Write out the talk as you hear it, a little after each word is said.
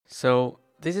So,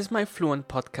 this is my Fluent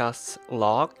Podcast's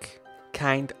log,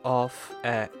 kind of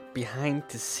a behind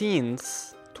the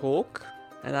scenes talk,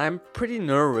 and I'm pretty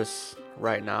nervous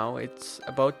right now. It's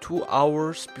about 2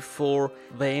 hours before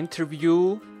the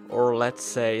interview, or let's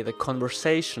say the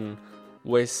conversation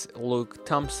with Luke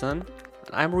Thompson.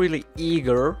 I'm really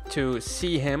eager to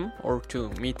see him or to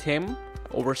meet him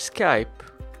over Skype.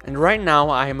 And right now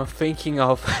I am thinking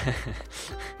of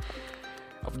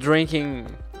of drinking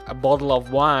a bottle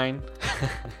of wine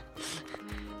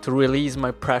to release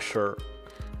my pressure.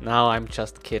 Now I'm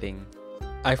just kidding.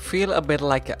 I feel a bit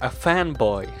like a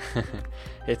fanboy.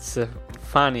 It's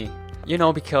funny,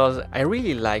 because I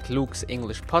really like Luke's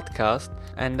English podcast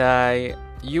and I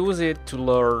use it to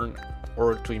learn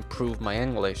or to improve my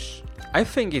English. I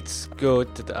think it's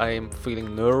good that I am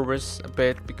feeling nervous a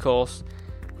bit because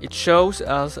it shows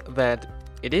us that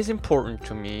it is important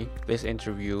to me, this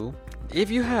interview. If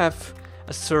you have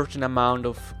a certain amount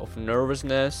of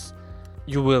nervousness,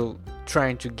 you will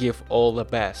try to give all the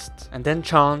best. And then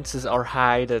chances are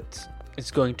high that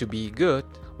it's going to be good.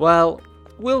 Well,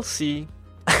 we'll see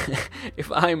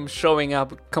if I'm showing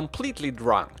up completely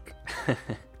drunk.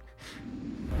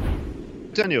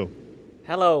 Daniel.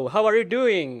 Hello, how are you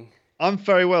doing? I'm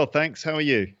very well, thanks. How are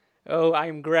you? Oh,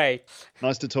 I'm great.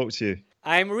 Nice to talk to you.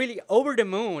 I'm really over the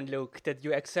moon, Luke, that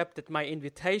you accepted my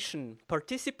invitation.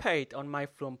 Participate on my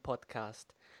Fluent podcast.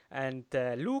 And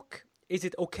Luke, is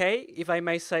it okay if I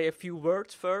may say a few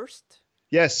words first?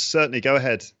 Yes, certainly. Go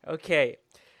ahead. Okay.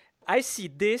 I see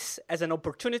this as an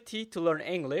opportunity to learn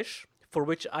English, for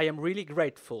which I am really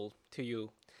grateful to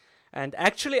you. And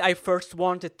actually, I first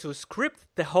wanted to script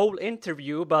the whole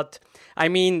interview, but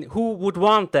who would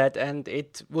want that? And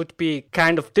it would be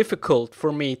kind of difficult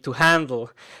for me to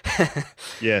handle.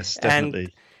 Yes,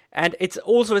 definitely. And it's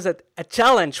also a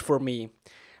challenge for me,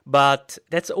 but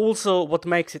that's also what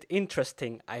makes it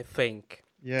interesting, I think.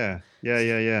 Yeah.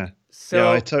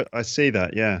 So, I see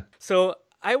that, yeah. So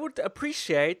I would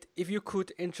appreciate if you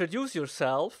could introduce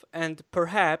yourself and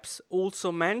perhaps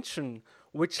also mention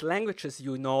which languages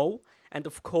you know, and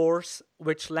of course,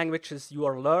 which languages you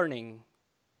are learning.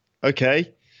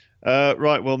 Okay.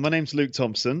 Right, well, my name's Luke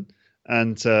Thompson,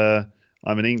 and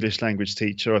I'm an English language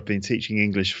teacher. I've been teaching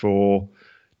English for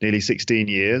nearly 16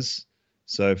 years,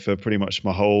 so for pretty much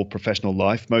my whole professional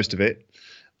life, most of it,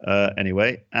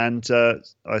 anyway. And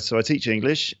I teach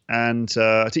English, and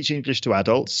I teach English to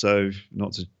adults, so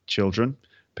not to children.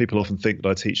 People often think that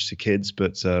I teach to kids,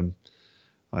 but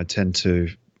I tend to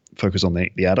focus on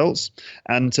the adults.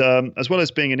 And as well as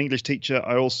being an English teacher,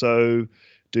 I also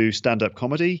do stand-up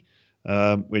comedy,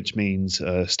 which means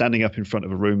standing up in front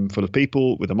of a room full of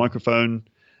people with a microphone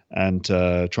and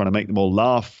trying to make them all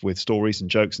laugh with stories and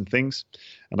jokes and things.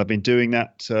 And I've been doing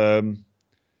that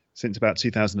since about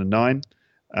 2009.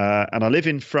 And I live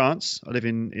in France. I live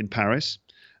in Paris.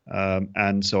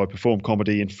 And so I perform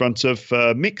comedy in front of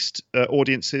mixed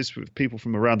audiences with people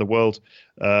from around the world,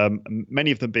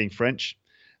 many of them being French.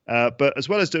 But as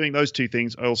well as doing those two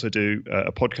things, I also do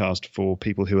a podcast for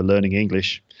people who are learning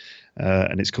English,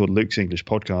 and it's called Luke's English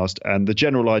Podcast. And the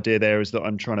general idea there is that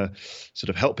I'm trying to sort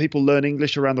of help people learn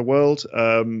English around the world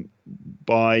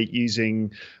by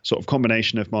using sort of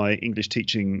combination of my English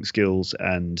teaching skills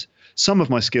and some of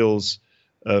my skills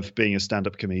of being a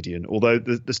stand-up comedian, although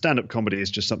the stand-up comedy is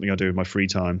just something I do in my free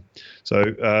time.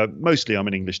 So mostly I'm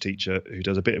an English teacher who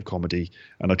does a bit of comedy,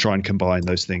 and I try and combine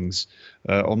those things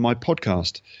on my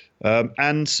podcast.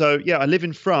 And so, yeah, I live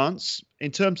in France.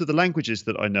 In terms of the languages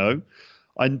that I know,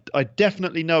 I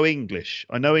definitely know English.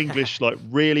 I know English like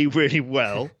really, really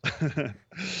well.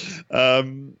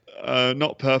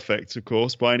 Not perfect, of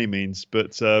course, by any means,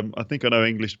 but I think I know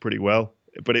English pretty well.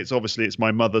 But it's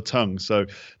my mother tongue, so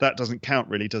that doesn't count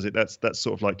really, does it? That's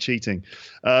sort of like cheating.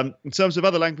 In terms of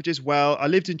other languages, well, I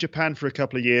lived in Japan for a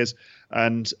couple of years,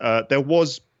 and there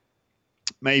was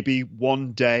maybe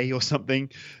one day or something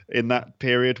in that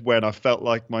period when I felt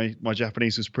like my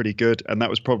Japanese was pretty good, and that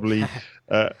was probably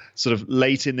sort of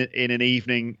late in an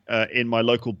evening in my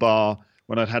local bar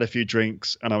when I'd had a few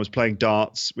drinks and I was playing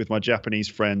darts with my Japanese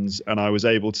friends, and I was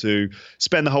able to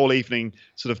spend the whole evening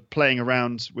sort of playing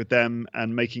around with them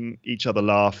and making each other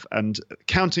laugh and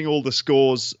counting all the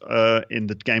scores in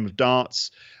the game of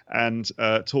darts and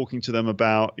talking to them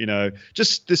about,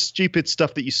 just the stupid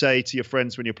stuff that you say to your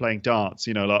friends when you're playing darts,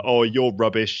 like, oh, you're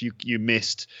rubbish. You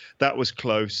missed. That was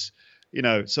close.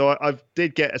 So I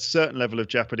did get a certain level of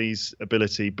Japanese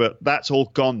ability, but that's all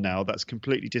gone now. That's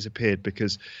completely disappeared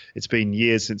because it's been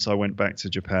years since I went back to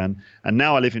Japan, and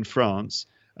now I live in France,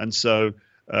 and so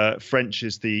French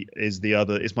is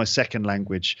my second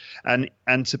language.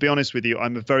 And to be honest with you,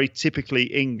 I'm a very typically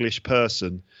English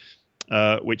person.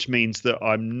 which means that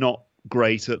I'm not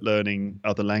great at learning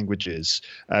other languages.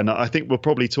 And I think we'll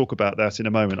probably talk about that in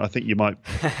a moment. I think it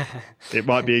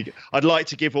might be, I'd like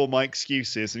to give all my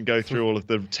excuses and go through all of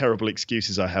the terrible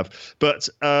excuses I have. But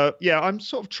I'm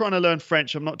sort of trying to learn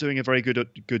French. I'm not doing a very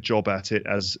good job at it,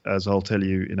 as I'll tell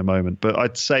you in a moment. But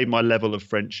I'd say my level of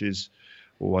French is,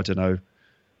 I don't know,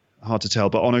 hard to tell.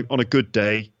 But on a good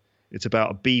day, it's about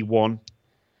a B1.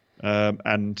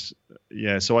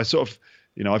 So I sort of,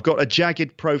 I've got a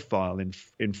jagged profile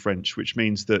in French, which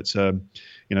means that,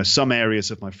 some areas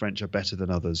of my French are better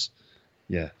than others.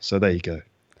 Yeah, so there you go.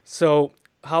 So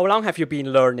how long have you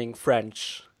been learning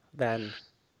French then?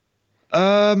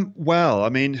 Well, I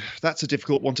mean, that's a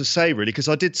difficult one to say, really, because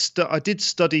I did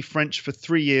study French for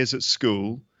 3 years at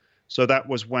school. So that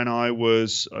was when I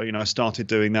was, I started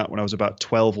doing that when I was about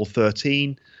 12 or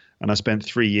 13. And I spent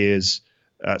 3 years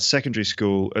at secondary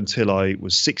school until I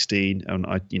was 16, and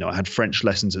I had French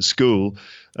lessons at school.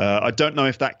 I don't know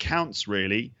if that counts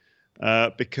really,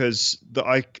 because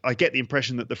I get the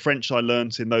impression that the French I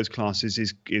learnt in those classes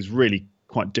is really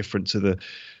quite different to the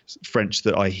French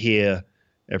that I hear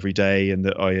every day and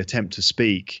that I attempt to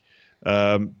speak.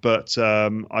 But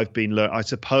I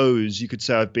suppose you could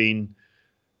say I've been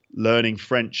learning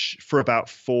French for about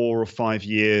 4 or 5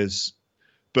 years.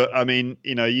 But I mean,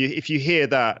 if you hear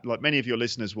that, like many of your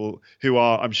listeners who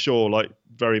are, I'm sure, like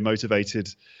very motivated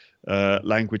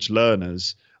language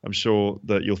learners, I'm sure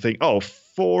that you'll think, 4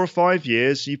 or 5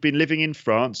 years, you've been living in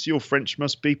France, your French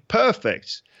must be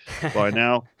perfect by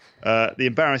now. The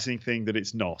embarrassing thing that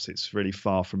it's not. It's really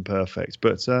far from perfect.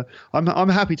 But I'm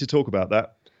happy to talk about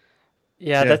that.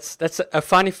 Yeah, that's a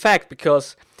funny fact,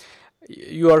 because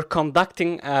you are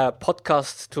conducting a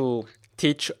podcast to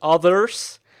teach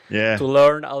others. Yeah. To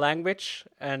learn a language,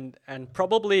 and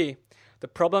probably the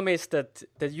problem is that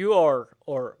you are,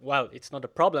 it's not a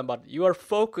problem, but you are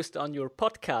focused on your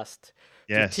podcast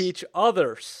to teach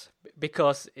others,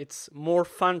 because it's more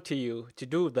fun to you to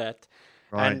do that.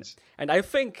 Right. And I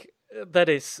think that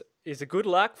is a good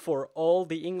luck for all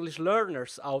the English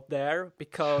learners out there,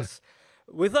 because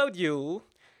without you,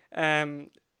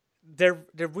 there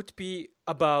would be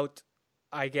about,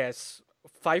 I guess,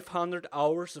 500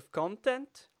 hours of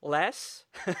content less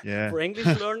for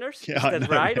English learners. Is that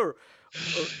right? Or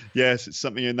Yes, it's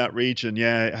something in that region.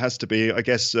 Yeah, it has to be. I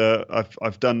guess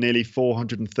I've done nearly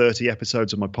 430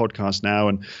 episodes of my podcast now,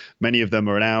 and many of them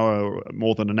are an hour or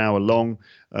more than an hour long.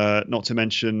 Not to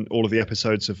mention all of the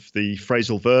episodes of the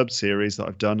phrasal verb series that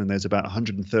I've done, and there's about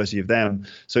 130 of them.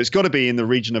 So it's got to be in the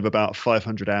region of about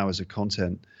 500 hours of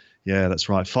content. Yeah, that's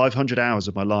right. 500 hours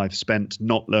of my life spent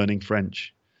not learning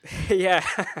French. Yeah.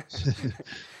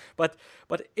 But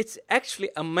it's actually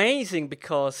amazing,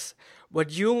 because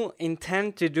what you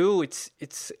intend to do,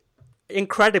 it's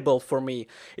incredible for me.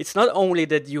 It's not only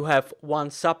that you have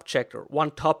one subject or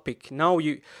one topic. Now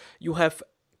you have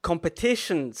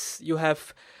competitions, you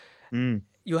have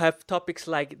topics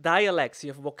like dialects,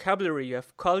 you have vocabulary, you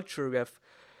have culture, you have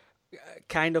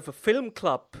kind of a film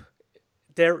club.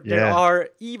 There are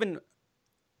even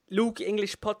Luke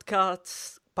English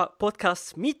podcasts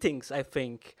meetings, I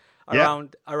think,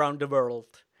 around the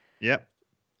world. Yeah,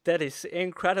 that is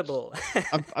incredible.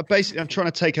 I'm trying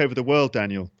to take over the world,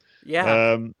 Daniel.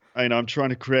 Yeah. I'm trying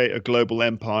to create a global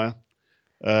empire.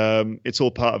 It's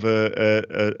all part of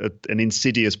an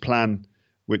insidious plan,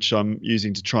 which I'm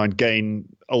using to try and gain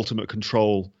ultimate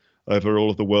control over all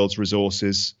of the world's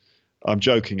resources. I'm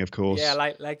joking, of course. Yeah,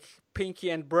 like Pinky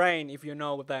and Brain, if you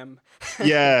know them.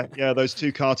 yeah, those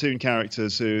two cartoon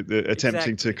characters who are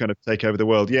attempting to kind of take over the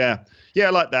world. Yeah,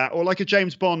 like that, or like a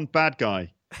James Bond bad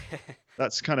guy.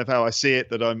 That's kind of how I see it,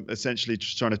 that I'm essentially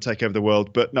just trying to take over the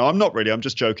world. But no, I'm not really. I'm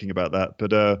just joking about that.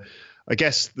 But I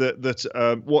guess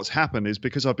that what's happened is,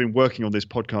 because I've been working on this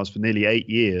podcast for nearly 8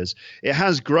 years, it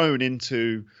has grown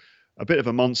into a bit of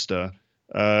a monster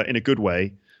in a good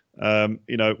way. When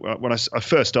I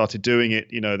first started doing it,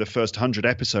 the first 100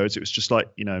 episodes, it was just like,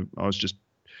 I was just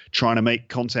trying to make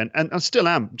content, and I still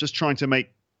am just trying to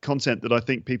make content that I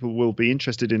think people will be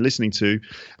interested in listening to.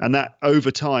 And that over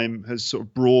time has sort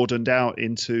of broadened out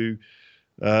into,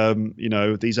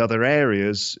 these other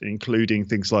areas, including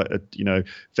things like,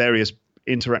 various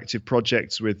interactive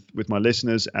projects with my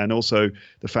listeners, and also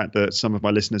the fact that some of my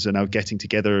listeners are now getting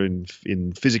together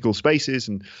in physical spaces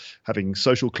and having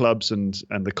social clubs and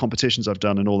the competitions I've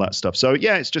done and all that stuff. So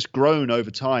yeah, it's just grown over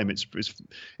time. It's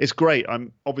great.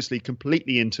 I'm obviously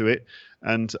completely into it,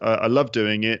 and I love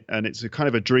doing it, and it's a kind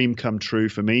of a dream come true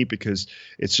for me, because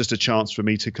it's just a chance for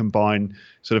me to combine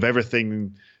sort of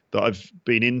everything that I've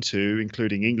been into,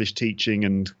 including English teaching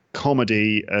and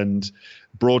comedy and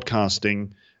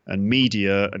broadcasting, and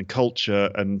media and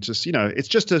culture, and just, it's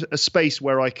just a space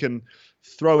where I can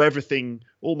throw everything,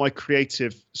 all my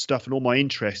creative stuff and all my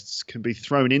interests can be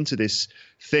thrown into this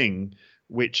thing,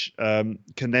 which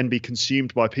can then be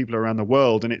consumed by people around the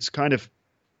world. And it's kind of,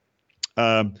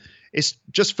 it's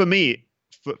just for me,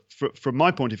 from my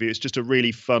point of view, it's just a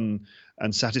really fun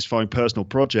and satisfying personal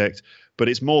project. But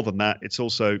it's more than that. It's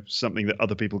also something that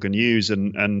other people can use.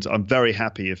 And I'm very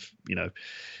happy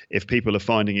if people are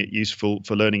finding it useful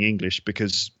for learning English,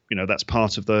 because, that's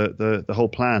part of the whole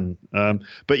plan.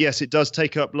 But yes, it does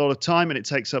take up a lot of time, and it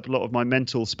takes up a lot of my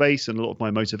mental space and a lot of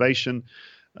my motivation.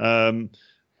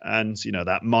 And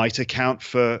that might account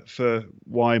for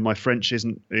why my French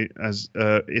isn't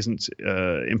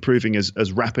improving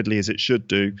as rapidly as it should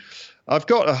do. I've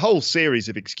got a whole series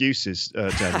of excuses,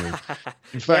 Daniel.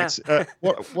 In fact,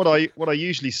 what I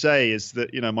usually say is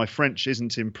that my French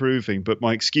isn't improving, but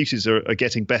my excuses are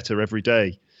getting better every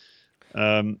day.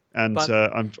 I'm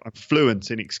fluent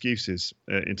in excuses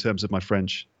in terms of my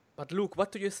French. But Luke,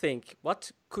 what do you think?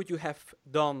 What could you have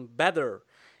done better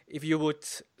if you would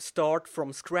start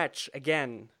from scratch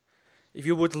again? If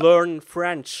you would learn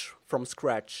French from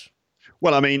scratch?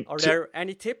 Well, I mean, are there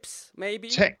any tips,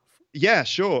 maybe? Yeah,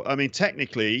 sure. I mean,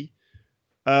 technically,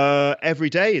 every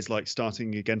day is like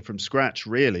starting again from scratch,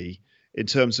 really, in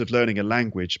terms of learning a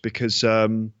language. Because I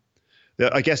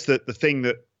guess that the thing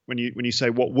that when you say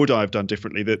what would I have done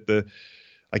differently,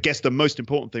 I guess the most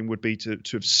important thing would be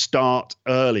to start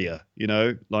earlier.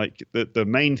 Like the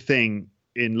main thing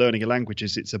in learning a language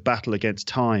is it's a battle against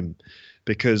time,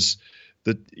 because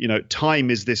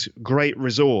time is this great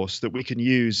resource that we can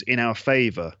use in our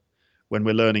favor when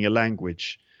we're learning a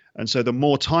language. And so the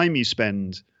more time you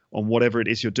spend on whatever it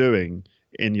is you're doing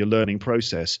in your learning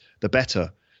process, the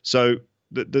better. So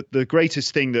the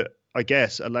greatest thing that I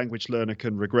guess a language learner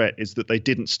can regret is that they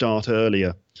didn't start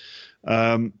earlier.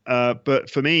 But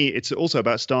for me, it's also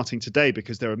about starting today,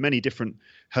 because there are many different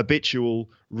habitual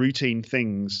routine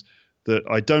things that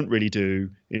I don't really do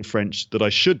in French that I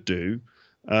should do.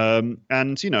 I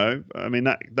mean,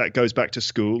 that goes back to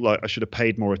school. Like, I should have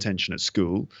paid more attention at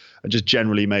school and just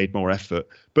generally made more effort.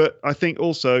 But I think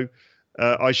also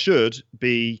I should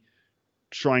be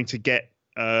trying to get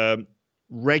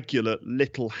regular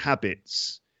little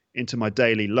habits into my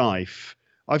daily life.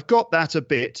 I've got that a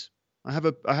bit. I have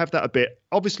that a bit.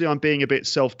 Obviously, I'm being a bit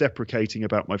self-deprecating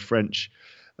about my French.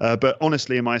 But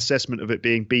honestly, in my assessment of it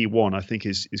being B1, I think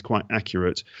is quite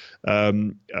accurate,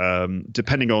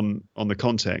 depending on the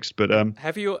context. But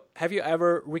have you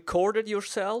ever recorded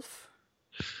yourself?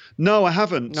 No, I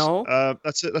haven't. No,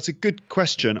 that's a good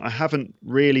question. I haven't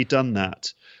really done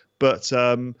that, but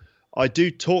I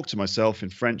do talk to myself in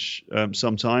French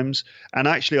sometimes, and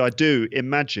actually, I do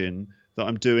imagine that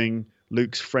I'm doing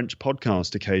Luke's French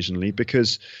podcast occasionally,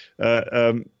 because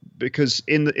in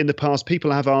the past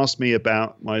people have asked me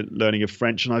about my learning of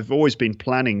French, and I've always been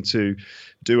planning to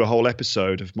do a whole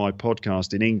episode of my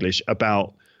podcast in English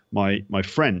about my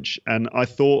French, and I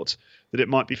thought that it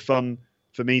might be fun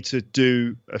for me to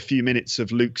do a few minutes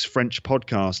of Luke's French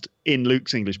podcast in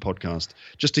Luke's English podcast,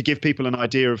 just to give people an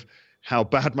idea of how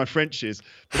bad my French is,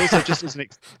 but also just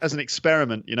as an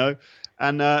experiment,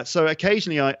 And so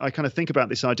occasionally I kind of think about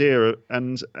this idea,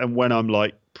 and when I'm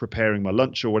like preparing my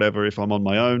lunch or whatever, if I'm on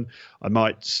my own, I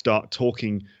might start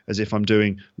talking as if I'm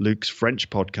doing Luke's French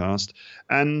podcast.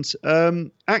 And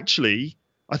actually,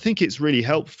 I think it's really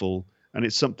helpful, and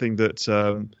it's something that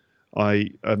I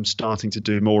am starting to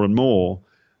do more and more,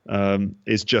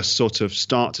 is just sort of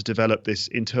start to develop this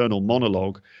internal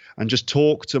monologue and just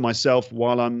talk to myself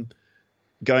while I'm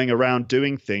going around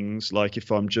doing things. Like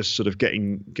if I'm just sort of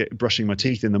brushing my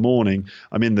teeth in the morning,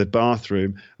 I'm in the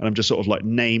bathroom and I'm just sort of like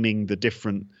naming the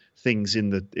different things in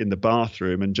the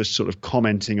bathroom and just sort of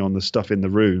commenting on the stuff in the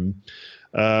room.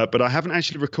 But I haven't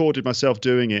actually recorded myself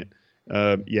doing it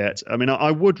yet. I mean, I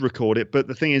would record it, but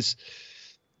the thing is,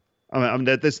 I mean,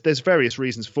 there's various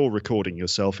reasons for recording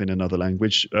yourself in another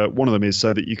language. One of them is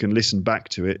so that you can listen back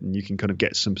to it and you can kind of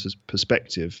get some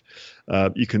perspective.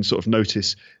 You can sort of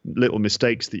notice little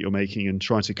mistakes that you're making and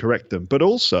try to correct them. But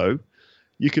also,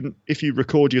 you can, if you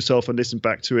record yourself and listen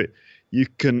back to it, you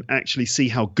can actually see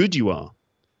how good you are.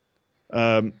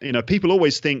 People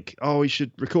always think, oh, you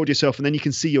should record yourself and then you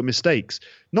can see your mistakes.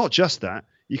 Not just that,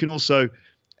 you can also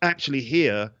actually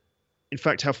hear, in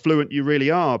fact, how fluent you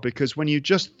really are, because when you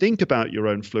just think about your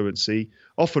own fluency,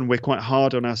 often we're quite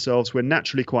hard on ourselves. We're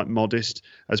naturally quite modest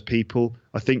as people.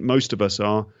 I think most of us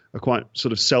are quite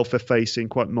sort of self-effacing,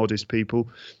 quite modest people.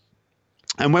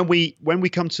 And when we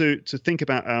come to think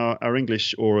about our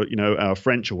English or, our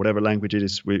French or whatever language it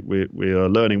is we are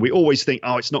learning, we always think,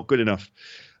 oh, it's not good enough.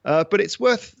 But it's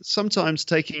worth sometimes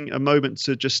taking a moment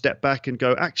to just step back and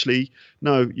go, actually,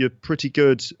 no, you're pretty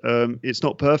good. It's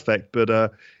not perfect,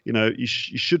 but you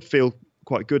should feel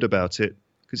quite good about it,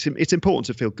 because it's important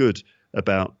to feel good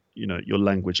about your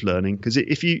language learning, because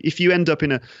if you end up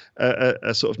in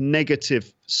a sort of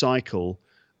negative cycle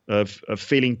of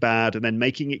feeling bad and then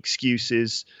making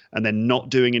excuses and then not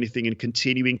doing anything and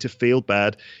continuing to feel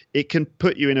bad, it can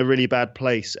put you in a really bad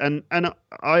place. And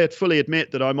I fully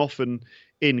admit that I'm often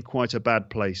in quite a bad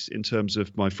place in terms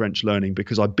of my French learning,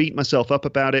 because I beat myself up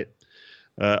about it.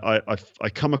 I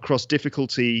come across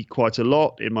difficulty quite a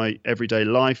lot in my everyday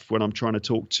life when I'm trying to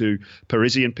talk to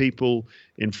Parisian people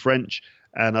in French,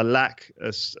 and I lack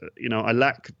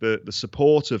the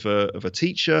support of a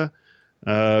teacher.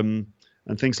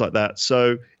 And things like that.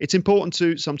 So it's important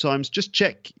to sometimes just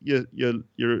check your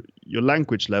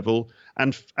language level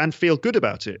and feel good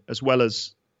about it, as well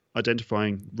as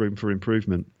identifying room for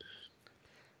improvement.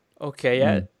 Okay,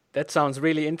 yeah, that sounds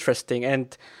really interesting.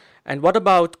 And what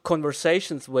about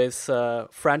conversations with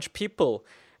French people?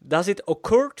 Does it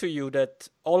occur to you that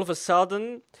all of a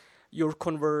sudden your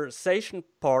conversation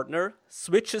partner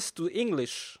switches to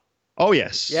English? Oh,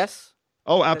 yes. Yes?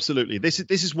 Oh, absolutely. This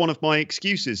is one of my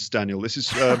excuses, Daniel. This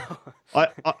is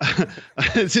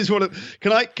this is one of.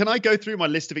 Can I go through my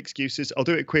list of excuses? I'll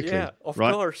do it quickly. Yeah, of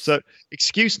right? course. So,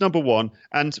 excuse number one,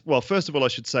 and well, first of all, I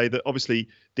should say that obviously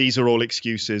these are all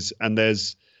excuses, and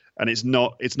it's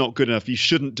not good enough. You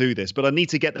shouldn't do this, but I need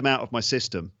to get them out of my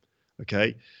system.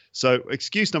 Okay. So,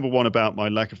 excuse number one about my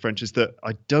lack of French is that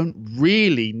I don't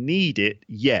really need it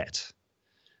yet.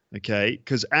 Okay,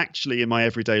 because actually in my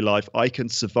everyday life, I can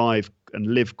survive and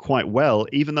live quite well.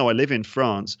 Even though I live in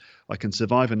France, I can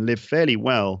survive and live fairly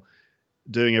well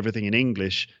doing everything in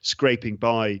English, scraping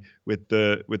by with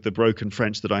the broken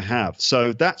French that I have.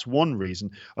 So that's one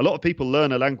reason. A lot of people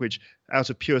learn a language out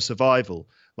of pure survival.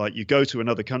 Like, you go to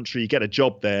another country, you get a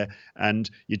job there, and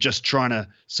you're just trying to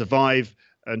survive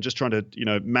and just trying to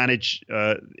manage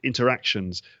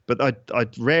interactions. But I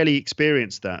rarely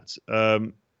experience that.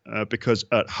 Because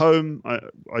at home,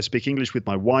 I speak English with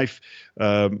my wife.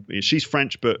 She's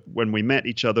French, but when we met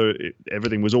each other,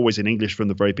 everything was always in English from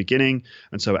the very beginning.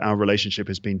 And so our relationship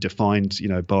has been defined,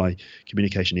 by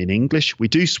communication in English. We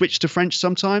do switch to French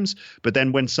sometimes, but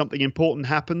then when something important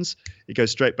happens, it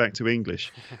goes straight back to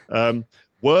English.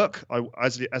 Work,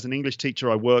 as an English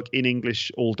teacher, I work in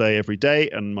English all day, every day,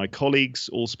 and my colleagues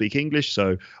all speak English.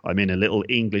 So I'm in a little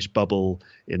English bubble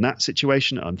in that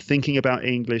situation. I'm thinking about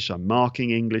English, I'm marking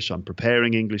English, I'm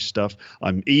preparing English stuff.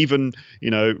 I'm even,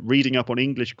 reading up on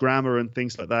English grammar and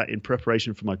things like that in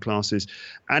preparation for my classes.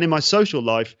 And in my social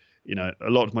life, a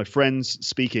lot of my friends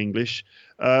speak English.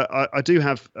 I do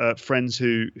have friends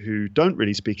who don't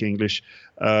really speak English,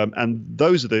 and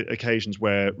those are the occasions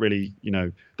where really,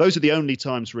 those are the only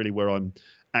times really where I'm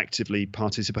actively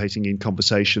participating in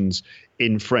conversations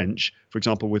in French. For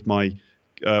example, with my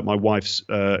wife's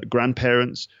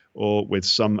grandparents, or with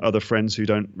some other friends who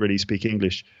don't really speak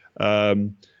English.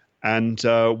 And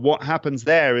what happens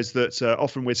there is that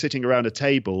often we're sitting around a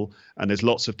table and there's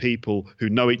lots of people who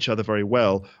know each other very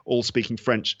well, all speaking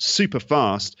French super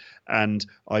fast. And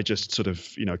I just sort of,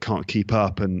 can't keep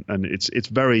up. And it's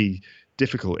very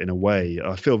difficult in a way.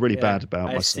 I feel really bad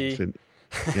about myself.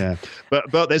 Yeah,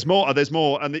 but there's more.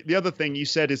 And the other thing you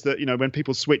said is that, when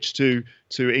people switch to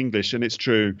English, and it's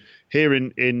true here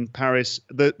in Paris,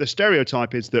 the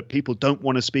stereotype is that people don't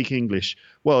want to speak English.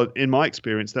 Well, in my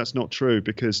experience, that's not true,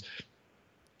 because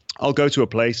I'll go to a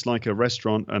place like a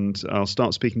restaurant and I'll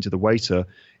start speaking to the waiter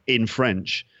in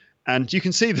French, and you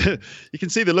can see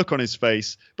the look on his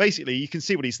face. Basically, you can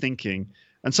see what he's thinking,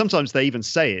 and sometimes they even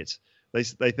say it.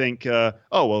 They think, oh,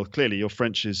 well, clearly your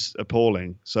French is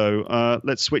appalling, so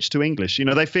let's switch to English.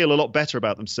 They feel a lot better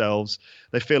about themselves.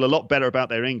 They feel a lot better about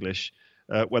their English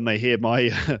when they hear my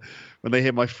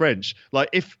French. Like,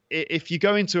 if you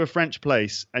go into a French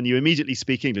place and you immediately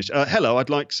speak English, hello, I'd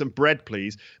like some bread,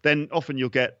 please. Then often you'll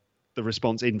get the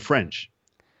response in French.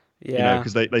 Yeah,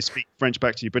 because they speak French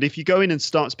back to you. But if you go in and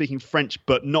start speaking French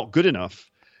but not good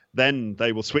enough, then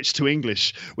they will switch to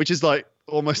English, which is like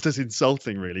almost as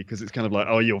insulting, really, because it's kind of like,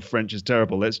 oh, your French is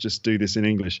terrible, let's just do this in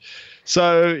English.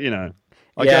 So,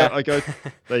 I go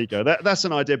there you go. That's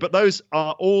an idea. But those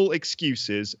are all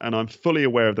excuses, and I'm fully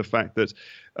aware of the fact that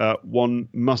one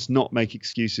must not make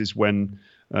excuses when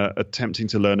attempting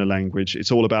to learn a language.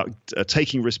 It's all about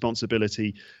taking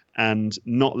responsibility and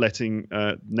not letting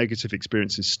negative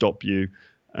experiences stop you,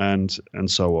 and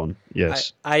so on.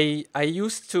 Yes. I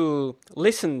used to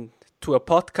listen to a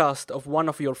podcast of one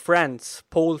of your friends,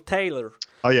 Paul Taylor.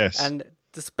 Oh, yes. And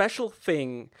the special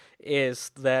thing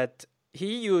is that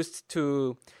he used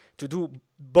to do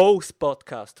both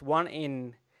podcasts, one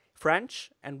in French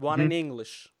and one in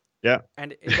English. Yeah.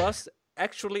 And it was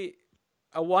actually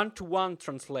a one-to-one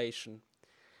translation.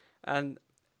 And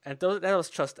that was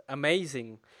just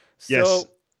amazing. So Yes.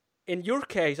 in your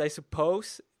case, I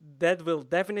suppose that will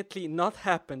definitely not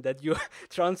happen, that you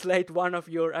translate one of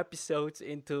your episodes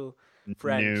into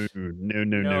French.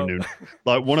 No.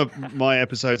 Like one of my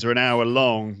episodes are an hour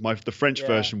long. The French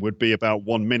version would be about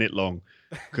 1 minute long,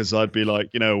 because I'd be like,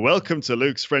 welcome to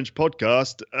Luke's French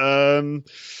podcast.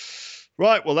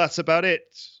 Right, well, that's about it.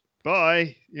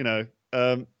 Bye.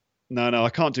 No, I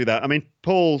can't do that. I mean,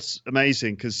 Paul's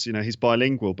amazing because, he's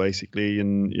bilingual basically.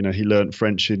 And, he learned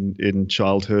French in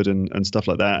childhood and stuff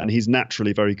like that. And he's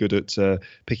naturally very good at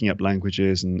picking up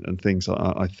languages and things,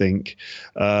 I think.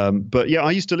 But yeah,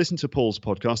 I used to listen to Paul's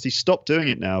podcast. He stopped doing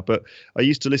it now, but I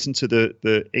used to listen to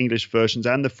the English versions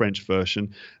and the French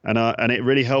version. And it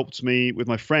really helped me with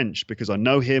my French because I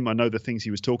know him. I know the things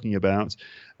he was talking about.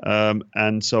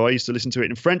 And so I used to listen to it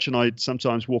in French, and I'd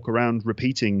sometimes walk around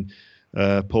repeating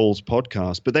Paul's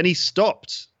podcast, but then he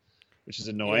stopped, which is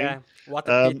annoying. Yeah, what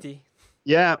a pity.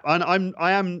 Yeah, and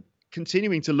I am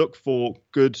continuing to look for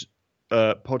good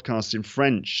podcasts in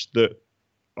French that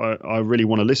I really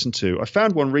want to listen to. I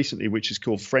found one recently which is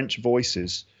called French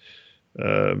Voices.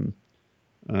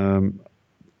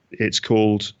 It's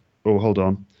called. Oh, hold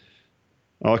on.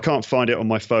 Oh, I can't find it on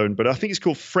my phone, but I think it's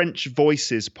called French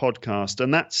Voices Podcast.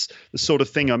 And that's the sort of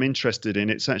thing I'm interested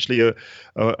in. It's actually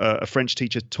a French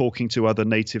teacher talking to other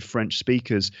native French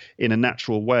speakers in a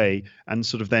natural way and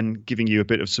sort of then giving you a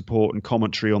bit of support and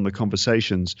commentary on the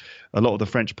conversations. A lot of the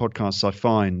French podcasts I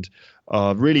find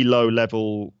are really low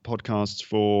level podcasts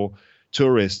for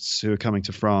tourists who are coming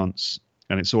to France.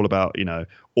 And it's all about,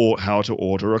 or how to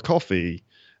order a coffee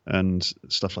and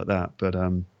stuff like that. But,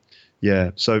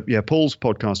 yeah. So, Paul's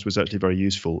podcast was actually very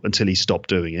useful until he stopped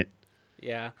doing it.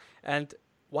 Yeah. And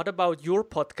what about your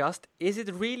podcast? Is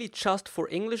it really just for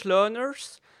English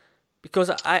learners?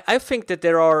 Because I think that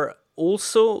there are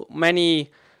also many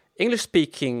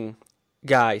English-speaking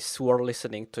guys who are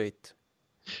listening to it.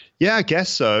 Yeah, I guess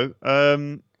so.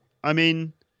 I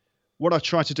mean, what I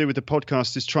try to do with the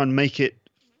podcast is try and make it,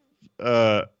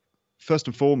 first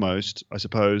and foremost, I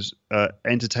suppose,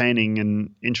 entertaining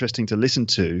and interesting to listen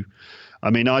to. I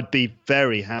mean, I'd be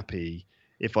very happy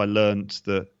if I learnt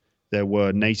that there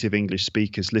were native English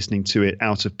speakers listening to it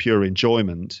out of pure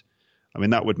enjoyment. I mean,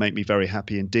 that would make me very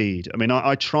happy indeed. I mean,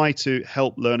 I try to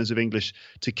help learners of English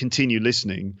to continue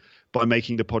listening by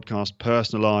making the podcast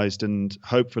personalized and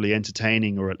hopefully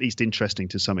entertaining, or at least interesting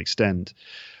to some extent.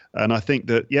 And I think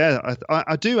that,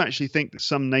 I do actually think that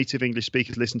some native English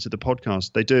speakers listen to the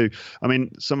podcast. They do. I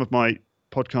mean, some of my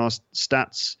podcast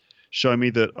stats show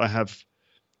me that I have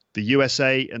the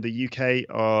USA and the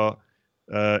UK are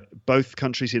both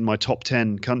countries in my top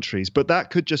 10 countries. But that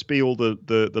could just be all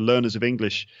the learners of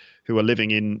English who are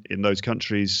living in those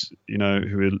countries, who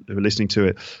are listening to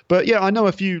it. But yeah, I know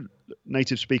a few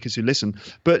native speakers who listen,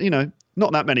 but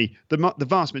not that many. The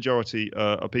vast majority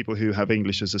are people who have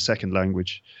English as a second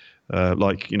language.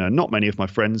 Not many of my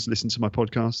friends listen to my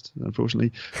podcast,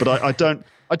 unfortunately. But I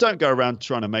don't go around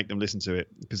trying to make them listen to it,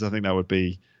 because I think that would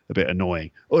be a bit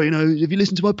annoying. Oh, if you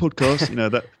listen to my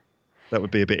podcast, that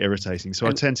would be a bit irritating. So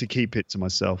I tend to keep it to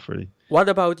myself, really. What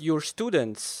about your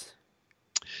students?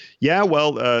 Yeah,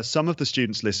 well, some of the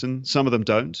students listen, some of them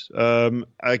don't.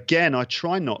 Again, I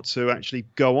try not to actually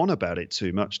go on about it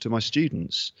too much to my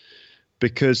students,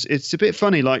 because it's a bit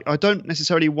funny. Like, I don't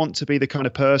necessarily want to be the kind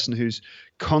of person who's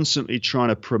constantly trying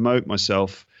to promote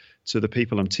myself to the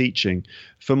people I'm teaching.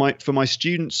 For my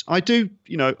students, I do,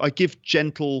 I give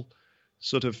gentle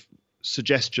sort of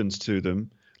suggestions to them.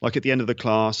 Like at the end of the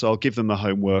class, I'll give them the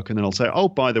homework, and then I'll say, oh,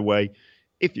 by the way,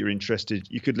 if you're interested,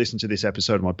 you could listen to this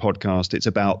episode of my podcast. It's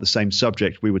about the same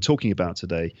subject we were talking about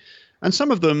today. And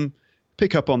some of them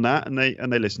pick up on that and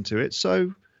they listen to it.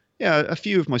 So yeah, a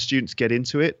few of my students get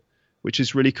into it, which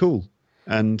is really cool.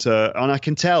 And I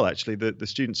can tell actually that the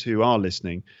students who are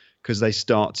listening, because they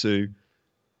start to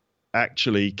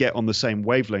actually get on the same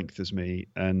wavelength as me,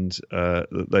 and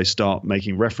they start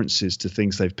making references to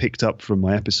things they've picked up from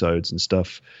my episodes and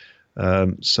stuff.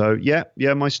 So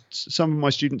some of my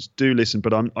students do listen,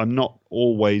 but I'm not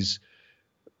always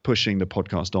pushing the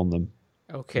podcast on them.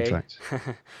 Okay. In fact.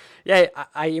 Yeah,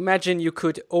 I imagine you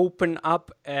could open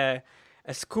up a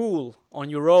school on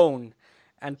your own,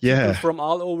 and people from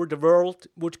all over the world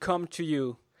would come to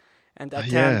you and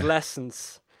attend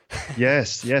lessons.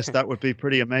 Yes, that would be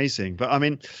pretty amazing. But I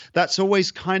mean, that's always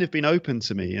kind of been open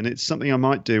to me, and it's something I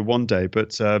might do one day.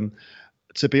 But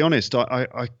to be honest,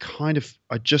 I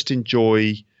just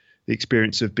enjoy the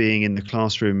experience of being in the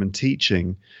classroom and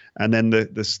teaching, and then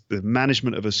the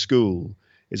management of a school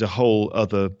is a whole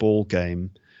other ball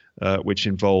game, which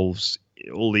involves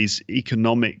all these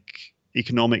economic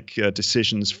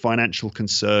decisions, financial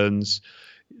concerns,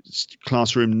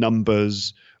 classroom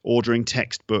numbers, ordering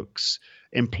textbooks,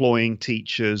 employing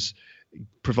teachers,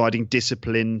 providing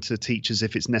discipline to teachers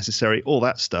if it's necessary, all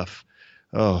that stuff.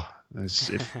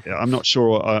 I'm not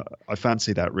sure I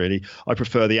fancy that, really. I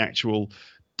prefer the actual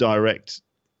direct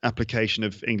application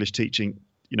of English teaching.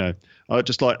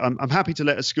 I'm happy to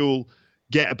let a school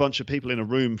get a bunch of people in a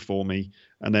room for me,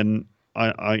 and then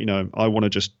I want to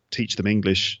just teach them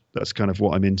English. That's kind of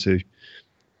what I'm into.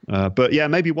 But yeah,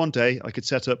 maybe one day I could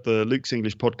set up the Luke's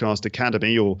English Podcast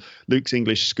Academy or Luke's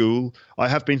English School. I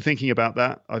have been thinking about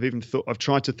that. I've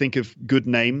tried to think of good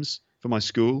names for my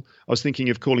school. I was thinking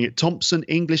of calling it Thompson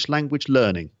English Language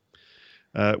Learning,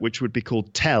 which would be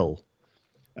called TELL.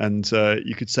 And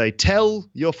you could say, tell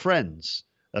your friends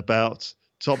about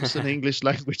Thompson English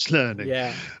Language Learning.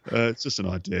 Yeah. It's just an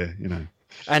idea,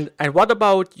 And what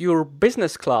about your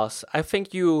business class? I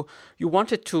think you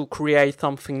wanted to create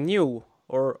something new.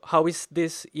 Or how is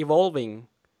this evolving?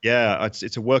 Yeah,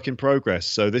 it's a work in progress.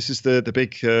 So this is the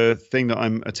big thing that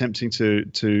I'm attempting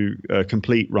to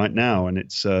complete right now, and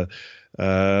it's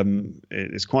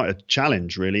quite a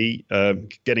challenge, really,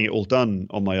 getting it all done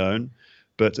on my own.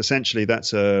 But essentially,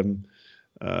 that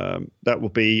will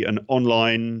be an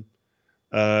online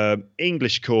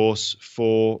English course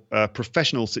for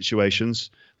professional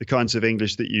situations, the kinds of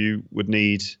English that you would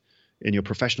need in your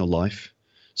professional life.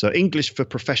 So English for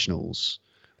professionals,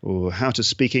 or how to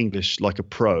speak English like a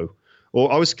pro.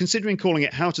 Or I was considering calling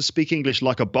it how to speak English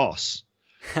like a boss.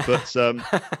 But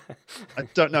I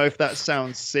don't know if that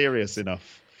sounds serious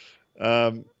enough.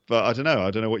 But I don't know.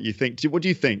 I don't know what you think. What do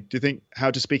you think? Do you think how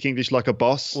to speak English like a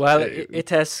boss? Well, it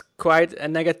has quite a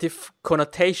negative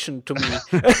connotation to me.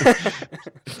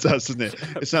 It does, doesn't it?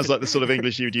 It sounds like the sort of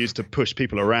English you'd use to push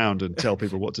people around and tell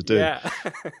people what to do. Yeah.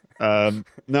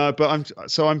 No, but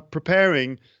I'm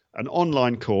preparing an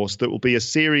online course that will be a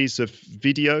series of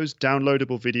videos,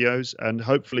 downloadable videos, and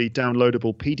hopefully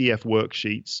downloadable PDF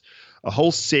worksheets, a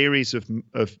whole series of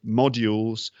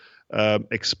modules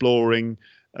exploring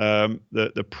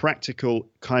the practical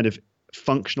kind of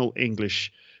functional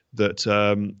English that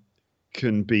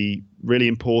can be really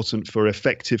important for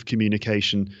effective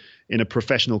communication in a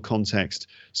professional context.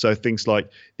 So things like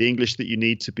the English that you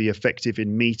need to be effective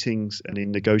in meetings and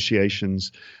in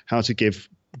negotiations, how to give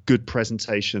good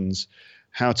presentations,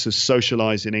 how to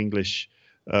socialize in English,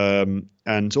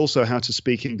 and also how to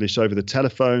speak English over the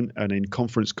telephone and in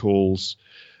conference calls.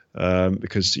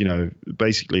 Because,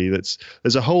 basically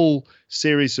there's a whole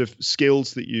series of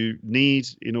skills that you need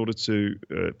in order to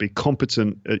be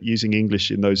competent at using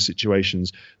English in those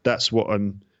situations. That's what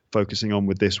I'm focusing on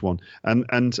with this one.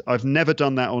 And I've never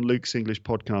done that on Luke's English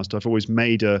Podcast. I've always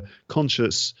made a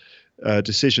conscious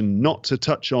decision not to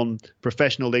touch on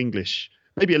professional English,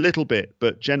 maybe a little bit,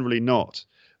 but generally not,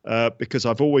 because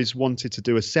I've always wanted to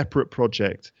do a separate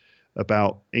project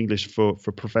about English for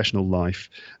professional life.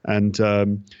 And,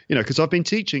 because I've been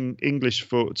teaching English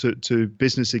to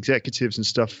business executives and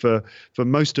stuff for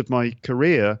most of my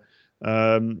career.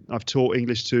 I've taught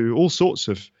English to all sorts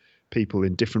of people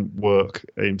in different work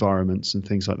environments and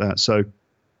things like that. So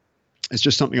it's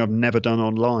just something I've never done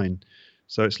online.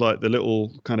 So it's like the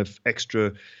little kind of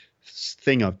extra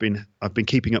thing I've been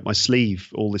keeping up my sleeve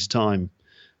all this time.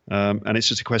 And it's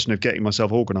just a question of getting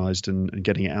myself organized and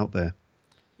getting it out there.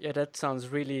 Yeah, that sounds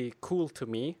really cool to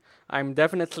me. I'm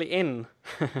definitely in.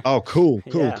 Oh, cool.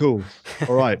 Yeah.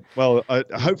 All right. Well,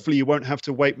 hopefully you won't have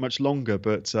to wait much longer,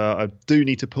 but I do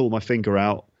need to pull my finger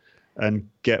out and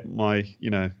get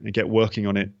get working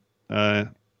on it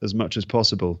as much as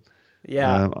possible.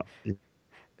 Yeah.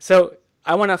 So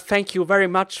I want to thank you very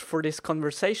much for this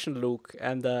conversation, Luke,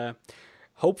 and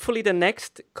hopefully the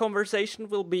next conversation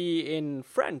will be in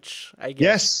French, I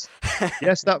guess.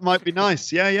 Yes, that might be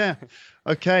nice. Yeah.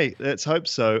 Okay, let's hope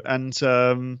so. And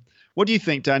what do you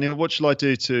think, Daniel? What shall I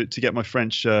do to get my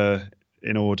French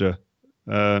in order?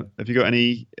 Have you got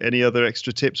any other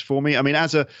extra tips for me? I mean,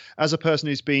 as a person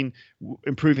who's been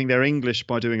improving their English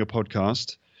by doing a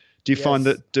podcast, do you find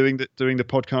that doing the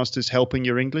podcast is helping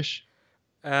your English?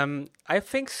 I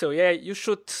think so. Yeah, you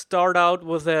should start out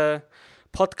with a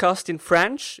podcast in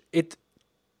French. It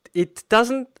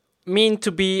doesn't mean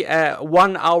to be a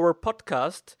 1 hour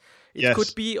podcast. It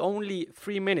could be only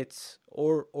 3 minutes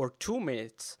or 2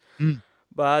 minutes.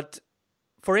 But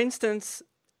for instance,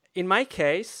 in my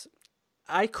case,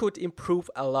 I could improve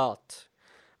a lot.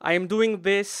 I am doing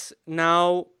this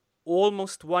now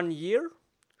almost 1 year.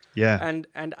 Yeah.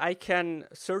 And I can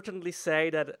certainly say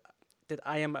that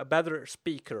I am a better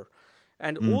speaker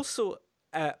and also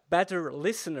a better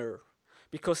listener,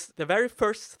 because the very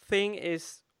first thing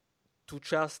is to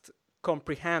just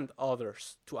comprehend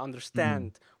others, to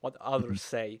understand what others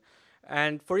say.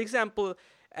 And for example,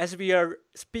 as we are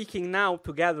speaking now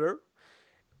together,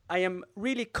 I am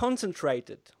really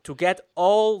concentrated to get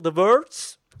all the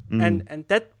words, and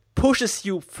that pushes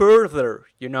you further,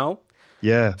 you know?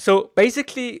 Yeah. So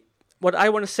basically, what I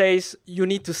want to say is you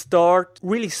need to start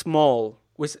really small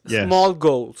with small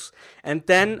goals and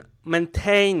then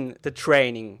maintain the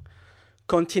training.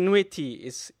 Continuity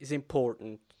is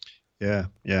important. Yeah.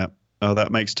 Yeah. Oh,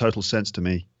 that makes total sense to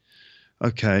me.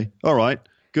 Okay. All right.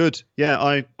 Good.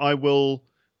 Yeah, I will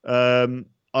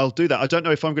I'll do that. I don't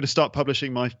know if I'm going to start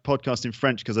publishing my podcast in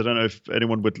French because I don't know if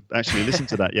anyone would actually listen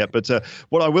to that yet. But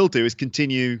what I will do is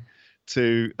continue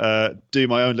to do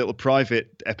my own little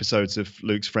private episodes of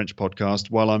Luke's French podcast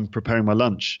while I'm preparing my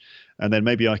lunch, and then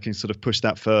maybe I can sort of push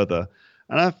that further.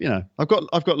 And I've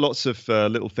got lots of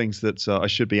little things that I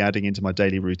should be adding into my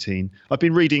daily routine. I've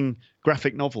been reading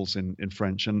graphic novels in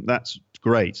French, and that's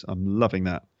great. I'm loving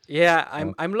that. Yeah,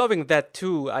 I'm loving that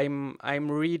too. I'm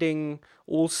reading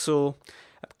also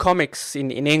comics in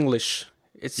English.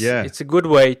 It's a good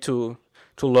way to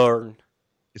learn.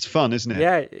 It's fun, isn't it?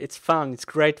 Yeah, it's fun. It's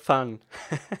great fun.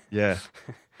 Yeah.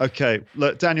 Okay.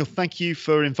 Look, Daniel, thank you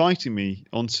for inviting me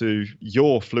onto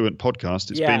your Fluent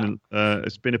podcast.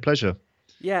 It's been a pleasure.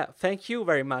 Yeah, thank you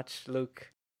very much,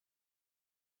 Luke.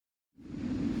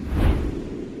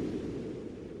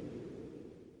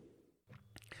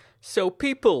 So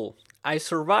people, I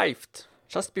survived.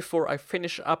 Just before I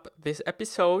finish up this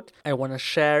episode, I want to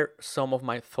share some of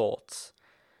my thoughts.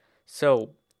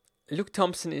 So, Luke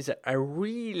Thompson is a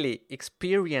really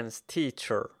experienced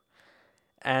teacher,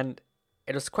 and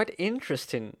it was quite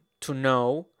interesting to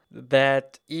know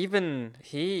that even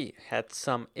he had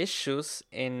some issues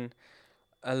in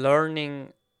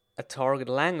learning a target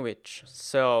language.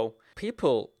 So,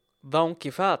 people, don't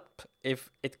give up if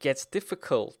it gets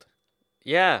difficult.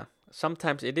 Yeah,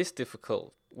 sometimes it is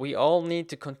difficult. We all need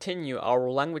to continue our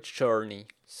language journey.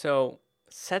 So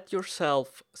set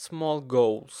yourself small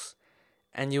goals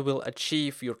and you will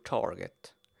achieve your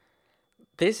target.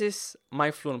 This is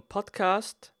My Fluent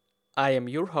Podcast. I am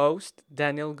your host,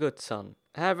 Daniel Goodson.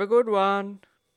 Have a good one.